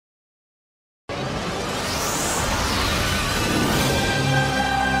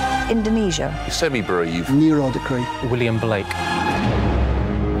Indonesia. Semi-bereaved. Nero decree. William Blake.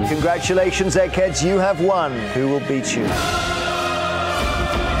 Congratulations, Eggheads, you have won. Who will beat you?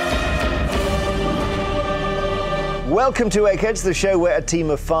 Welcome to Eggheads, the show where a team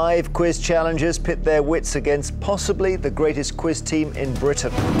of 5 quiz challengers pit their wits against possibly the greatest quiz team in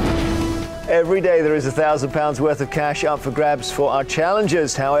Britain. Every day there is £1,000 worth of cash up for grabs for our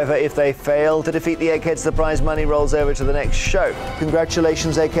challengers. However, if they fail to defeat the Eggheads, the prize money rolls over to the next show.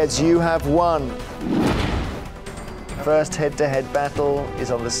 Congratulations, Eggheads, you have won. First head-to-head battle is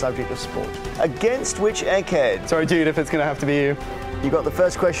on the subject of sport. Against which Egghead? Sorry, dude, if it's going to have to be you. You got the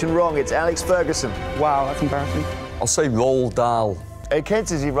first question wrong. It's Alex Ferguson. Wow, that's embarrassing. I'll say Roald Dahl.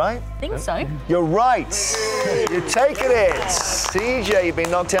 Eggheads, is he right? I think so. You're right. You're taking it. CJ, you've been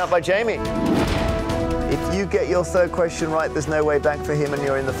knocked out by Jamie. If you get your third question right, there's no way back for him and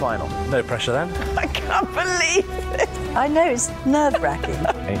you're in the final. No pressure then. I can't believe it. I know, it's nerve-wracking.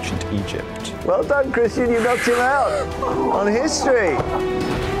 Ancient Egypt. Well done, Christian. You knocked him out on history.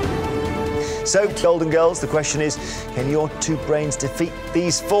 So, Golden Girls, the question is, can your 2 brains defeat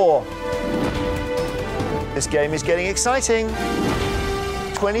these 4? This game is getting exciting.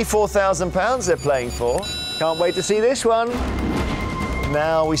 £24,000 they're playing for. Can't wait to see this one.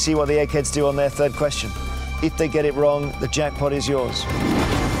 Now we see what the Eggheads do on their third question. If they get it wrong, the jackpot is yours.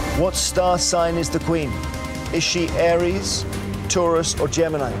 What star sign is the Queen? Is she Aries, Taurus, or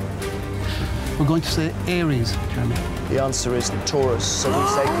Gemini? We're going to say Aries, Jeremy. The answer is Taurus, so we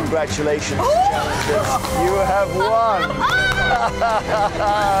say congratulations, challengers. You have won.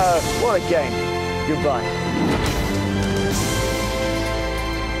 What a game. Goodbye.